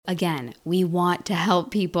Again, we want to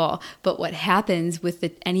help people, but what happens with the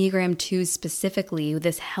Enneagram 2 specifically,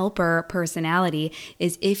 this helper personality,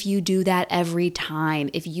 is if you do that every time,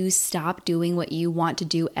 if you stop doing what you want to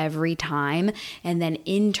do every time, and then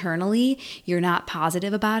internally you're not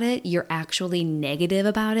positive about it, you're actually negative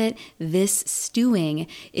about it, this stewing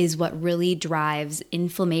is what really drives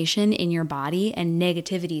inflammation in your body and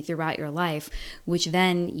negativity throughout your life, which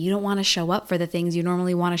then you don't want to show up for the things you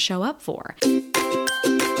normally want to show up for.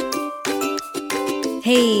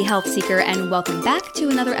 Hey, health seeker, and welcome back to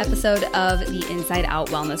another episode of the Inside Out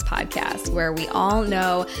Wellness Podcast, where we all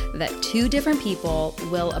know that two different people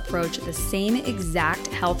will approach the same exact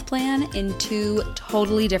health plan in two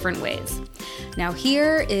totally different ways. Now,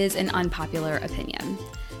 here is an unpopular opinion.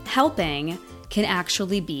 Helping can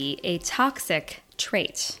actually be a toxic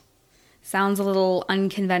trait. Sounds a little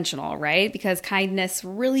unconventional, right? Because kindness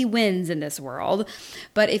really wins in this world.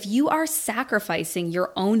 But if you are sacrificing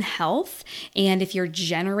your own health and if you're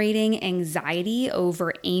generating anxiety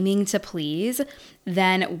over aiming to please,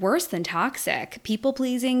 then worse than toxic, people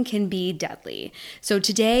pleasing can be deadly. So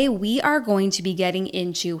today we are going to be getting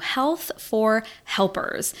into health for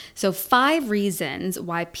helpers. So 5 reasons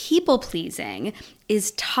why people pleasing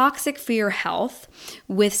is toxic for your health,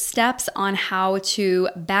 with steps on how to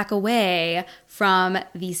back away from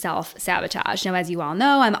the self-sabotage. Now, as you all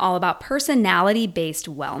know, I'm all about personality-based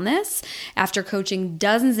wellness. After coaching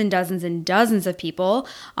dozens and dozens and dozens of people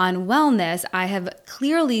on wellness, I have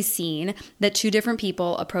clearly seen that two different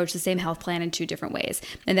people approach the same health plan in two different ways,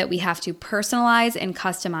 and that we have to personalize and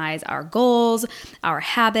customize our goals, our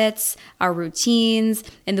habits, our routines,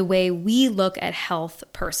 and the way we look at health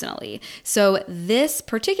personally. So this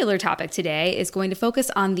particular topic today is going to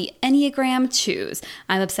focus on the Enneagram 2s.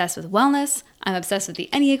 I'm obsessed with wellness. I'm obsessed with the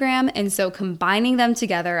Enneagram, and so combining them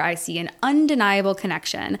together, I see an undeniable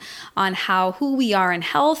connection on how who we are in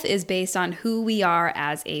health is based on who we are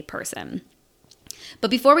as a person.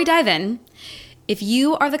 But before we dive in, if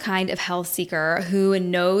you are the kind of health seeker who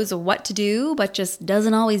knows what to do but just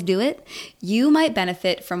doesn't always do it, you might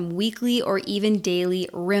benefit from weekly or even daily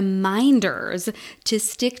reminders to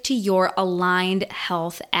stick to your aligned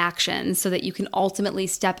health actions so that you can ultimately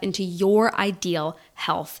step into your ideal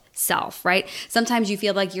health self, right? Sometimes you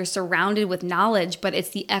feel like you're surrounded with knowledge, but it's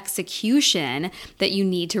the execution that you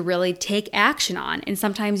need to really take action on. And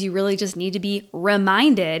sometimes you really just need to be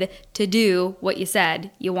reminded to do what you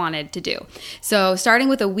said you wanted to do. So starting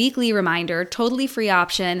with a weekly reminder, totally free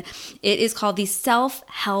option. It is called the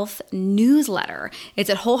Self-Health Newsletter. It's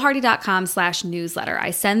at wholehearty.com/newsletter.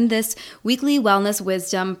 I send this weekly wellness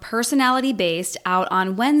wisdom, personality-based, out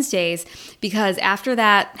on Wednesdays because after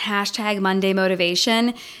that #Monday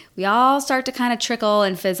motivation, we all start to kind of trickle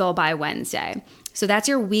and fizzle by Wednesday. So that's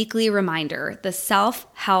your weekly reminder, the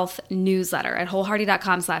Self-Health Newsletter at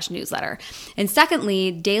wholehearty.com/newsletter. And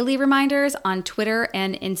secondly, daily reminders on Twitter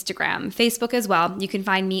and Instagram, Facebook as well. You can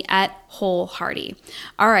find me at Wholehearty.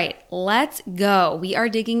 All right, let's go. We are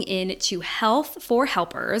digging into health for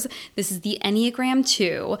helpers. This is the Enneagram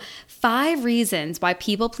 2. 5 reasons why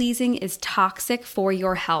people pleasing is toxic for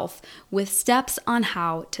your health, with steps on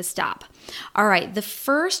how to stop. All right, the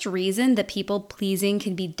first reason that people pleasing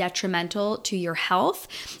can be detrimental to your health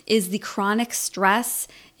is the chronic stress,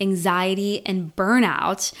 anxiety, and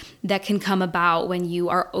burnout that can come about when you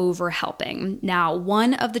are over helping. Now,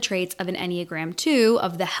 one of the traits of an Enneagram 2,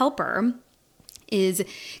 of the helper, is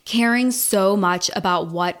caring so much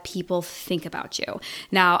about what people think about you.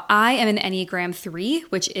 Now, I am an Enneagram 3,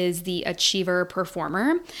 which is the achiever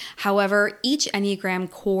performer. However, each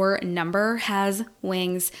Enneagram core number has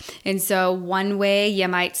wings. And so one way you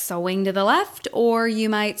might swing to the left or you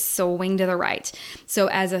might swing to the right. So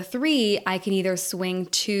as a 3, I can either swing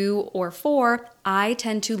 2 or 4. I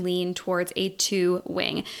tend to lean towards a 2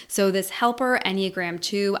 wing. So this helper Enneagram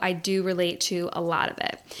 2, I do relate to a lot of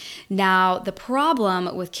it. Now, the problem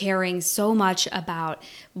with caring so much about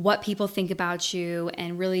what people think about you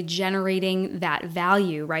and really generating that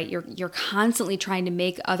value, right? You're constantly trying to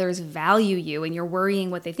make others value you and you're worrying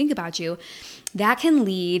what they think about you. That can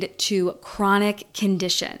lead to chronic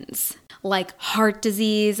conditions like heart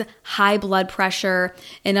disease, high blood pressure,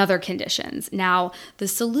 and other conditions. Now, the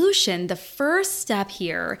solution, the first step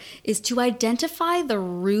here is to identify the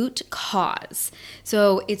root cause.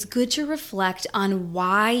 So it's good to reflect on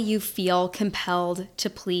why you feel compelled to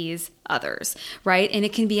please others, right? And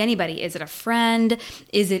it can be anybody. Is it a friend?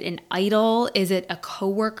 Is it an idol? Is it a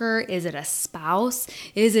coworker? Is it a spouse?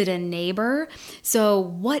 Is it a neighbor? So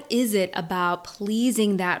what is it about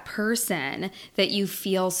pleasing that person that you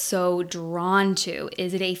feel so drawn to?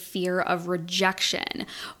 Is it a fear of rejection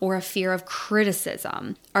or a fear of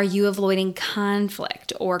criticism? Are you avoiding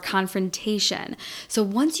conflict or confrontation? So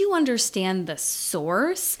once you understand the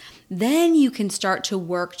source, then you can start to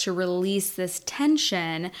work to release this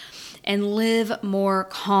tension and live more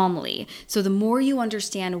calmly. So the more you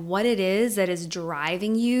understand what it is that is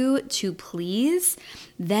driving you to please,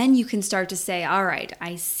 then you can start to say, all right,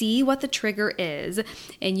 I see what the trigger is,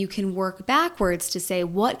 and you can work backwards to say,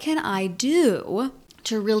 what can I do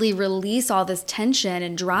to really release all this tension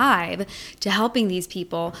and drive to helping these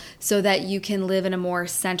people so that you can live in a more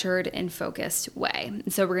centered and focused way.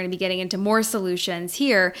 And so we're going to be getting into more solutions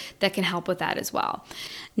here that can help with that as well.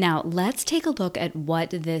 Now, let's take a look at what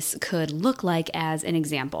this could look like as an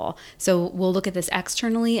example. So we'll look at this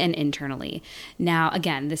externally and internally. Now,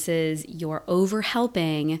 again, this is your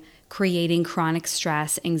overhelping, creating chronic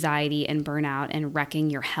stress, anxiety, and burnout, and wrecking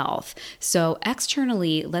your health. So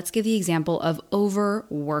externally, let's give the example of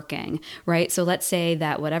overworking, right? So let's say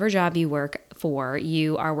that whatever job you work for,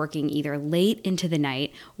 you are working either late into the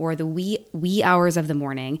night or the wee hours of the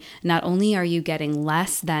morning. Not only are you getting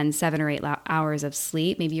less than 7 or 8 hours of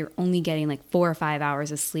sleep, maybe you're only getting like 4 or 5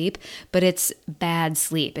 hours of sleep, but it's bad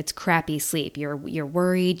sleep. It's crappy sleep. You're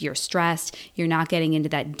worried, you're stressed, you're not getting into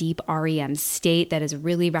that deep REM state that is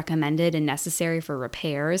really recommended and necessary for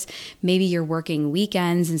repairs. Maybe you're working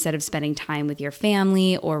weekends instead of spending time with your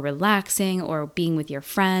family or relaxing or being with your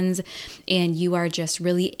friends, and you are just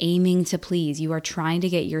really aiming to please. You are trying to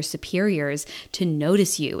get your superiors to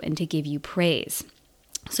notice you and to give you praise.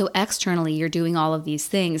 So externally, you're doing all of these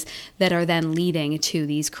things that are then leading to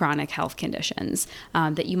these chronic health conditions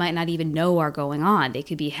that you might not even know are going on. They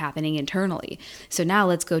could be happening internally. So now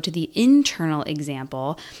let's go to the internal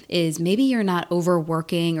example is maybe you're not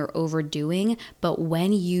overworking or overdoing, but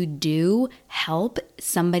when you do help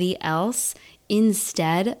somebody else,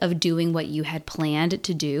 instead of doing what you had planned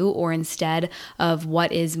to do, or instead of what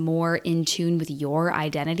is more in tune with your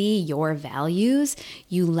identity, your values,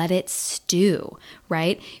 you let it stew,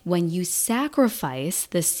 right? When you sacrifice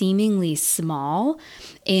the seemingly small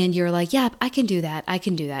and you're like, yeah, I can do that.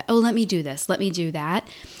 Oh, let me do this. Let me do that.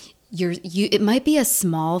 It might be a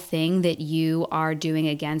small thing that you are doing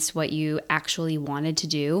against what you actually wanted to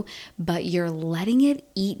do, but you're letting it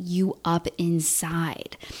eat you up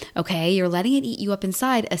inside, okay? You're letting it eat you up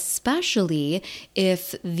inside, especially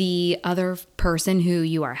if the other person who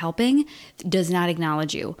you are helping does not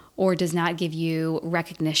acknowledge you or does not give you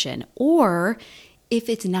recognition, or if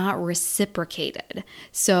it's not reciprocated.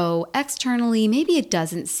 So externally, maybe it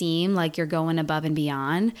doesn't seem like you're going above and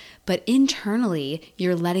beyond, but internally,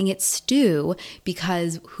 you're letting it stew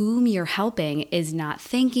because whom you're helping is not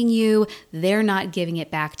thanking you, they're not giving it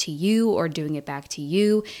back to you or doing it back to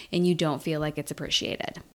you, and you don't feel like it's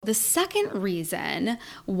appreciated. The second reason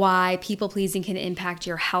why people pleasing can impact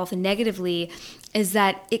your health negatively is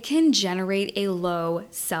that it can generate a low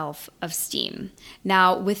self-esteem.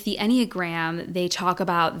 Now, with the Enneagram, they talk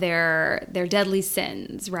about their deadly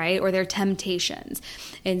sins, right? Or their temptations.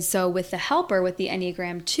 And so with the helper, with the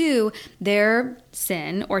Enneagram 2, their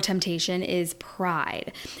sin or temptation is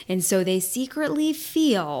pride. And so they secretly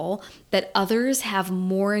feel that others have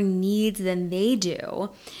more needs than they do,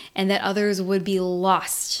 and that others would be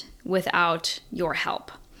lost without your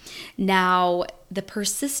help. Now, the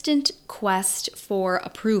persistent quest for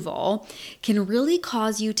approval can really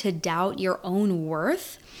cause you to doubt your own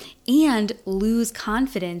worth and lose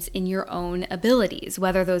confidence in your own abilities,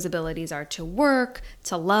 whether those abilities are to work,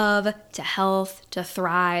 to love, to health, to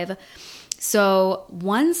thrive. So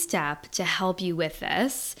one step to help you with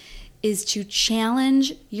this is to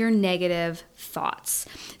challenge your negative thoughts.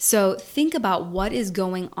 So think about what is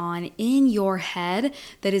going on in your head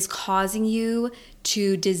that is causing you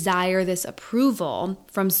to desire this approval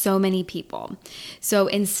from so many people. So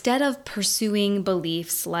instead of pursuing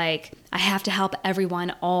beliefs like, I have to help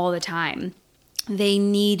everyone all the time, they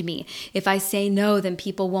need me, if I say no, then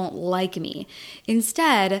people won't like me.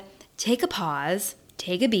 Instead, take a pause,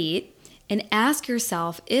 take a beat, and ask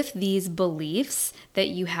yourself if these beliefs that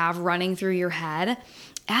you have running through your head,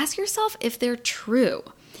 ask yourself if they're true.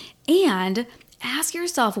 And ask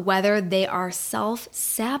yourself whether they are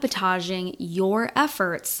self-sabotaging your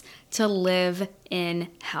efforts to live in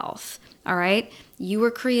health. All right? You were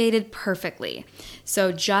created perfectly.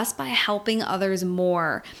 So just by helping others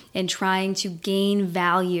more and trying to gain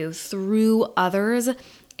value through others,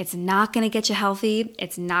 It's not going to get you healthy.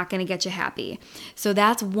 It's not going to get you happy. So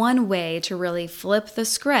that's one way to really flip the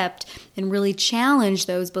script and really challenge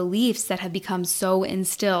those beliefs that have become so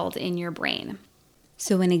instilled in your brain.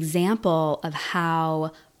 So an example of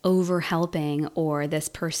how over-helping or this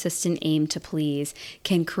persistent aim to please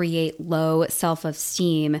can create low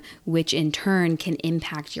self-esteem, which in turn can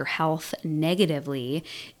impact your health negatively,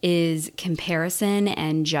 is comparison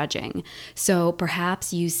and judging. So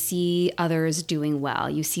perhaps you see others doing well,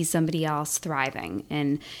 you see somebody else thriving,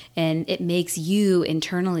 and it makes you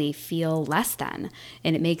internally feel less than,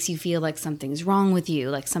 and it makes you feel like something's wrong with you,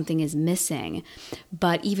 like something is missing.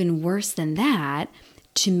 But even worse than that,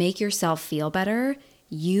 to make yourself feel better,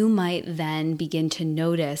 you might then begin to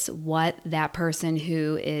notice what that person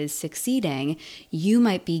who is succeeding, you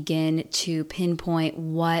might begin to pinpoint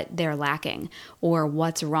what they're lacking or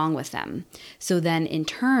what's wrong with them. So then in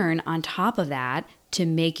turn, on top of that, to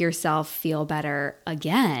make yourself feel better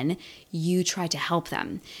again, you try to help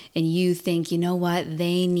them. And you think, you know what,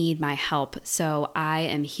 they need my help. So I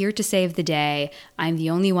am here to save the day. I'm the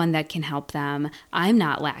only one that can help them. I'm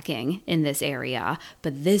not lacking in this area,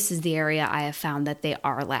 but this is the area I have found that they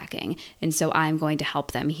are lacking. And so I'm going to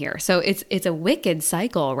help them here. So it's a wicked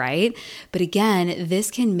cycle, right? But again,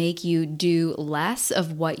 this can make you do less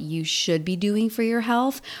of what you should be doing for your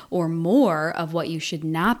health or more of what you should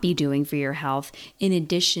not be doing for your health, in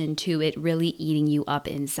addition to it really eating you up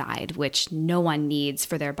inside, which no one needs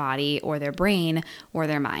for their body or their brain or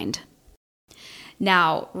their mind.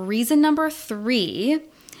 Now, reason number 3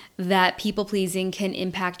 that people-pleasing can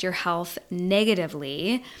impact your health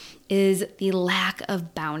negatively is the lack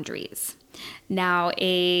of boundaries. Now,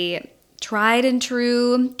 a tried and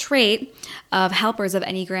true trait of helpers of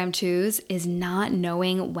Enneagram 2s is not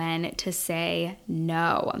knowing when to say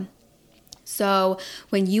no. So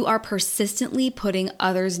when you are persistently putting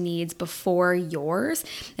others' needs before yours,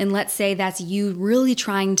 and let's say that's you really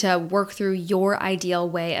trying to work through your ideal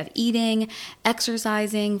way of eating,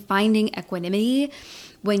 exercising, finding equanimity,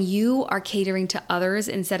 when you are catering to others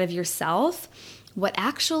instead of yourself, what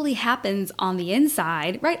actually happens on the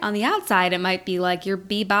inside, right? On the outside, it might be like you're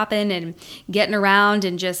bebopping and getting around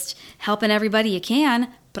and just helping everybody you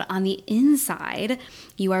can. But on the inside,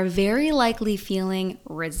 you are very likely feeling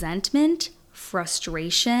resentment,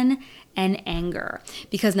 frustration, and anger.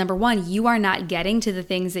 Because number 1, you are not getting to the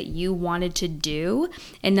things that you wanted to do.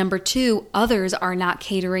 And number 2, others are not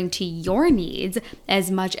catering to your needs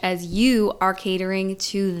as much as you are catering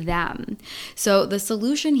to them. So the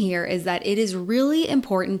solution here is that it is really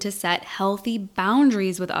important to set healthy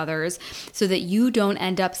boundaries with others so that you don't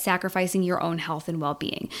end up sacrificing your own health and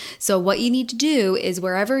well-being. So what you need to do is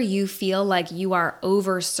wherever you feel like you are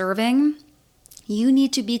over-serving, you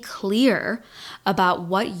need to be clear about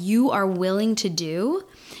what you are willing to do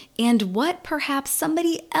and what perhaps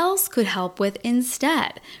somebody else could help with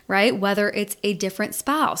instead, right? Whether it's a different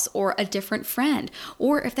spouse or a different friend,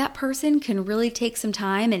 or if that person can really take some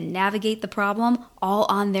time and navigate the problem all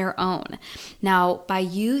on their own. Now, by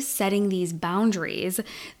you setting these boundaries,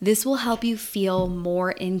 this will help you feel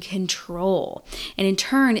more in control. And in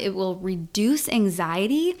turn, it will reduce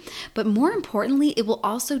anxiety, but more importantly, it will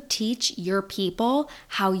also teach your people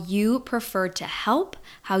how you prefer to help,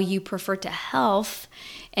 how you prefer to health,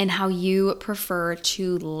 and how you prefer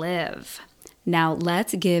to live. Now,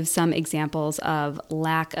 let's give some examples of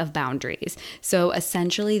lack of boundaries. So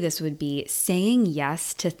essentially, this would be saying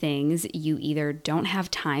yes to things you either don't have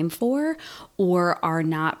time for or are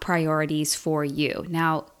not priorities for you.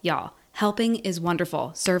 Now, y'all, helping is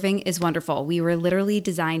wonderful. Serving is wonderful. We were literally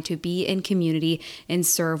designed to be in community and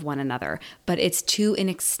serve one another, but it's to an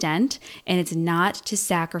extent, and it's not to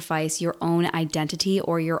sacrifice your own identity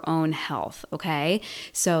or your own health, okay?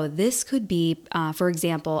 So this could be, for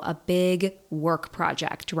example, a big work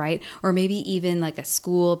project, right? Or maybe even like a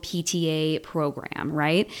school PTA program,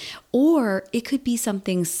 right? Or it could be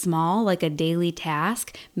something small, like a daily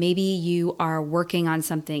task. Maybe you are working on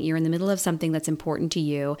something, you're in the middle of something that's important to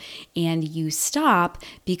you, and you stop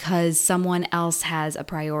because someone else has a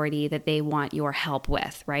priority that they want your help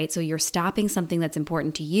with, right? So you're stopping something that's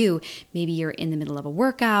important to you. Maybe you're in the middle of a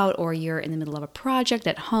workout or you're in the middle of a project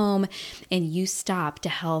at home and you stop to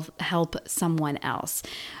help someone else.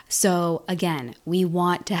 So again, we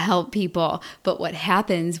want to help people, but what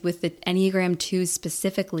happens with the Enneagram 2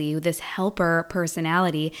 specifically, this helper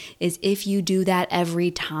personality, is if you do that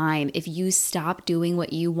every time, if you stop doing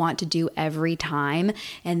what you want to do every time,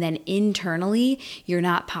 and then internally you're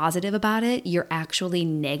not positive about it, you're actually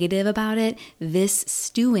negative about it, this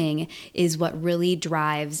stewing is what really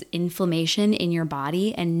drives inflammation in your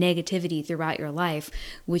body and negativity throughout your life,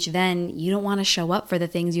 which then you don't want to show up for the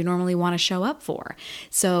things you normally want to show up for.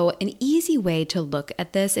 So an easy way to look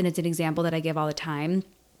at this, and it's an example that I give all the time,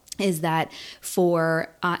 is that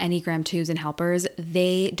for Enneagram 2s and helpers,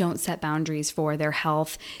 they don't set boundaries for their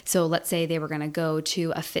health. So let's say they were going to go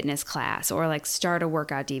to a fitness class or like start a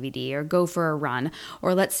workout DVD or go for a run.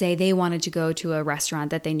 Or let's say they wanted to go to a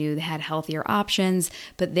restaurant that they knew had healthier options,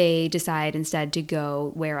 but they decide instead to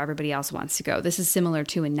go where everybody else wants to go. This is similar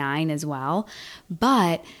to a 9 as well.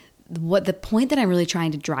 But what the point that I'm really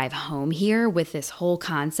trying to drive home here with this whole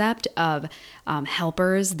concept of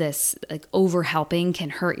helpers, this like over helping can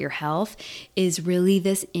hurt your health, is really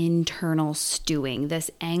this internal stewing, this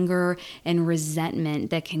anger and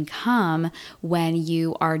resentment that can come when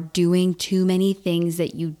you are doing too many things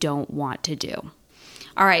that you don't want to do.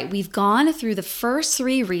 All right, we've gone through the first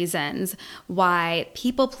 3 reasons why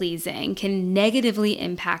people pleasing can negatively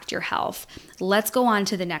impact your health. Let's go on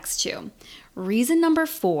to the next 2. Reason number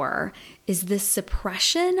 4 is the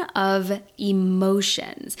suppression of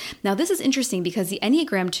emotions. Now, this is interesting because the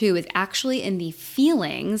Enneagram 2 is actually in the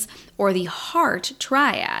feelings or the heart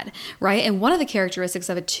triad, right? And one of the characteristics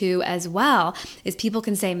of a 2 as well is people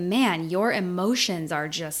can say, man, your emotions are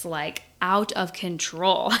just like out of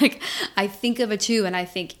control. Like I think of a 2 and I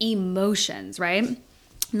think emotions, right?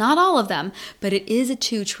 Not all of them, but it is a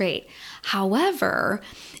 2 trait. However,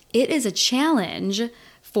 it is a challenge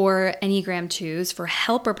for Enneagram 2s, for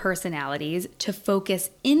helper personalities, to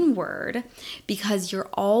focus inward because you're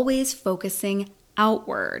always focusing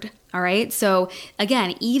outward. All right. So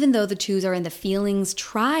again, even though the 2s are in the feelings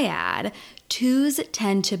triad, 2s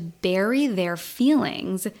tend to bury their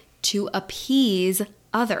feelings to appease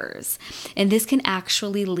others. And this can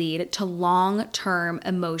actually lead to long-term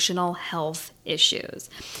emotional health issues.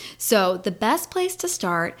 So the best place to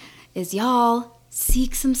start is, y'all,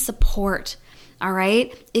 seek some support. All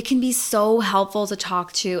right. It can be so helpful to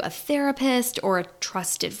talk to a therapist or a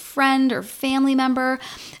trusted friend or family member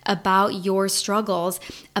about your struggles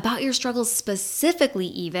specifically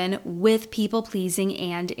even with people pleasing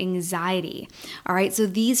and anxiety. All right. So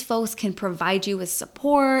these folks can provide you with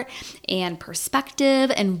support and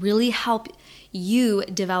perspective and really help you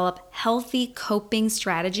develop healthy coping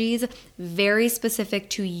strategies very specific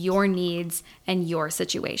to your needs and your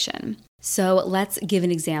situation. So let's give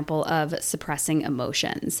an example of suppressing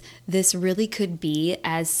emotions. This really could be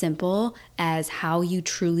as simple as how you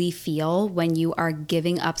truly feel when you are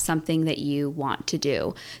giving up something that you want to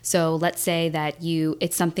do. So let's say that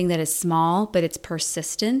it's something that is small, but it's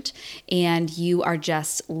persistent and you are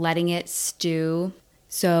just letting it stew.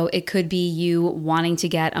 So it could be you wanting to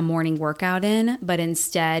get a morning workout in, but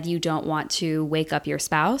instead you don't want to wake up your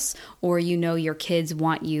spouse, or you know your kids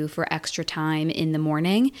want you for extra time in the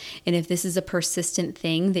morning. And if this is a persistent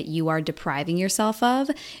thing that you are depriving yourself of,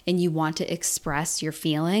 and you want to express your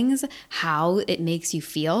feelings, how it makes you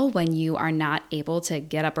feel when you are not able to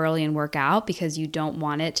get up early and work out because you don't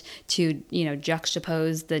want it to,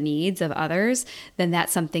 juxtapose the needs of others, then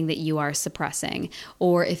that's something that you are suppressing.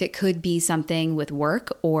 Or if it could be something with work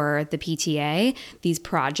or the PTA, these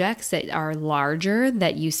projects that are larger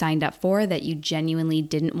that you signed up for that you genuinely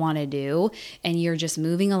didn't want to do, and you're just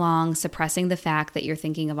moving along, suppressing the fact that you're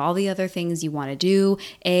thinking of all the other things you want to do,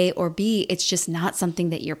 A, or B, it's just not something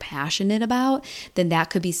that you're passionate about, then that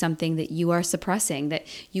could be something that you are suppressing, that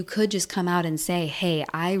you could just come out and say, hey,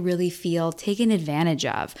 I really feel taken advantage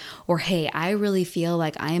of, or hey, I really feel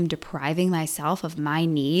like I am depriving myself of my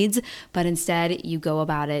needs, but instead you go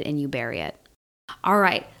about it and you bury it. All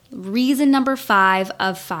right, reason number 5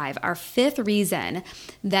 of 5, our 5th reason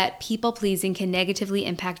that people pleasing can negatively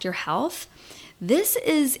impact your health. This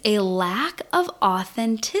is a lack of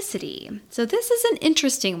authenticity. So this is an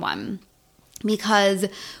interesting one because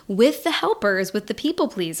with the helpers, with the people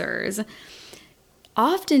pleasers,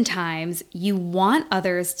 oftentimes you want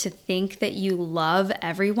others to think that you love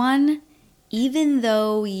everyone, even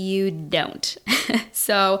though you don't.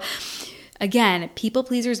 So again, people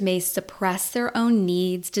pleasers may suppress their own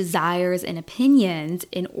needs, desires, and opinions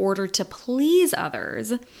in order to please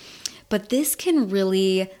others, but this can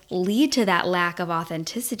really lead to that lack of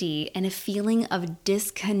authenticity and a feeling of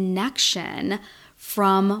disconnection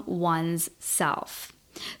from one's self.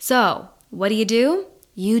 So, what do?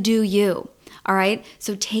 You do you. All right.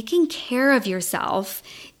 So taking care of yourself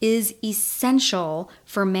is essential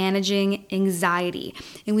for managing anxiety.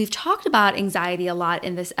 And we've talked about anxiety a lot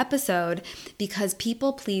in this episode because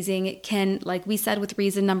people pleasing can, like we said with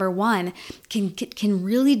reason number 1, can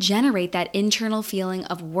really generate that internal feeling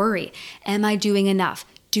of worry. Am I doing enough?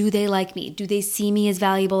 Do they like me? Do they see me as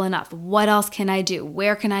valuable enough? What else can I do?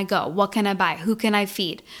 Where can I go? What can I buy? Who can I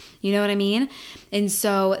feed? You know what I mean? And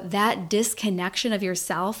so that disconnection of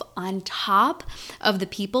yourself on top of the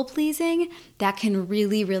people pleasing, that can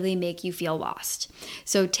really, really make you feel lost.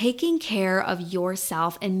 So taking care of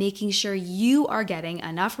yourself and making sure you are getting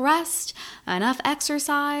enough rest, enough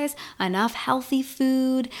exercise, enough healthy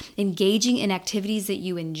food, engaging in activities that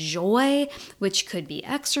you enjoy, which could be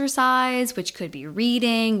exercise, which could be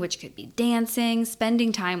reading, which could be dancing,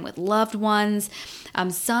 spending time with loved ones.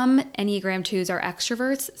 Some Enneagram 2s are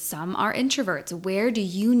extroverts, some are introverts. Where do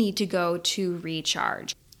you need to go to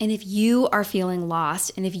recharge? And if you are feeling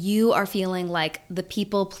lost, and if you are feeling like the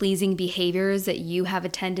people-pleasing behaviors that you have a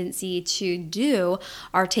tendency to do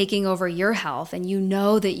are taking over your health, and you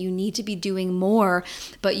know that you need to be doing more,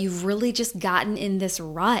 but you've really just gotten in this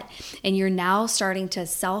rut, and you're now starting to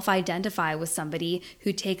self-identify with somebody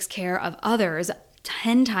who takes care of others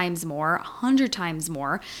 10 times more, 100 times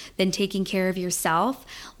more than taking care of yourself,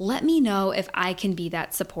 let me know if I can be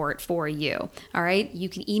that support for you. All right. You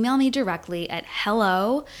can email me directly at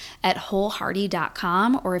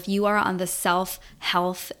hello@wholehearty.com, or if you are on the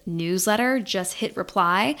self-health newsletter, just hit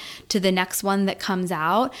reply to the next one that comes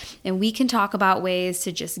out, and we can talk about ways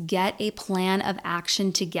to just get a plan of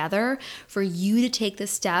action together for you to take the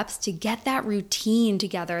steps to get that routine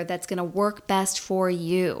together that's going to work best for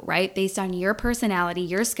you, right? Based on your personality,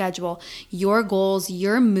 your schedule, your goals,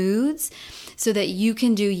 your moods, so that you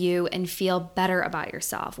can do you and feel better about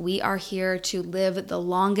yourself. We are here to live the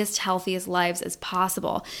longest, healthiest lives as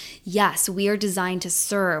possible. Yes, we are designed to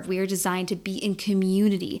serve. We are designed to be in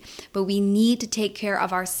community, but we need to take care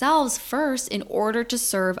of ourselves first in order to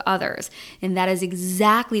serve others. And that is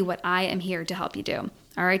exactly what I am here to help you do.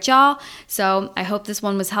 All right, y'all. So I hope this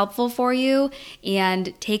one was helpful for you,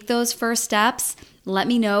 and take those first steps. Let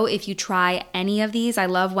me know if you try any of these. I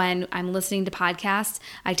love when I'm listening to podcasts,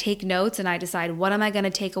 I take notes and I decide, what am I going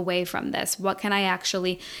to take away from this? What can I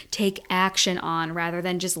actually take action on rather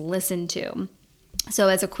than just listen to? So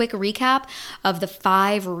as a quick recap of the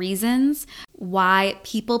 5 reasons why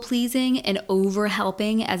people-pleasing and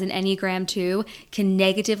over-helping as an Enneagram 2 can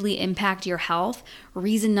negatively impact your health.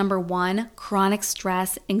 Reason number 1, chronic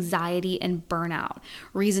stress, anxiety, and burnout.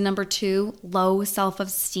 Reason number 2, low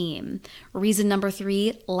self-esteem. Reason number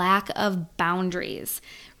 3, lack of boundaries.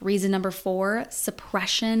 Reason number 4,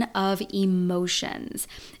 suppression of emotions.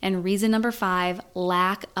 And reason number 5,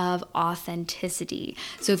 lack of authenticity.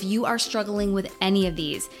 So if you are struggling with any of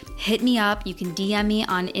these, hit me up. You can DM me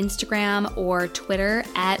on Instagram or Twitter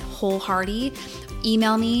at wholehearty.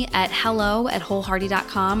 Email me at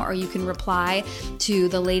hello@wholehearty.com, or you can reply to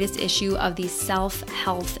the latest issue of the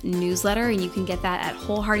Self-Health newsletter, and you can get that at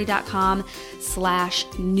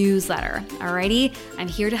wholehearty.com/newsletter. Alrighty, I'm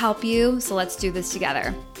here to help you, so let's do this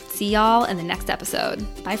together. See y'all in the next episode.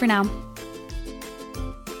 Bye for now.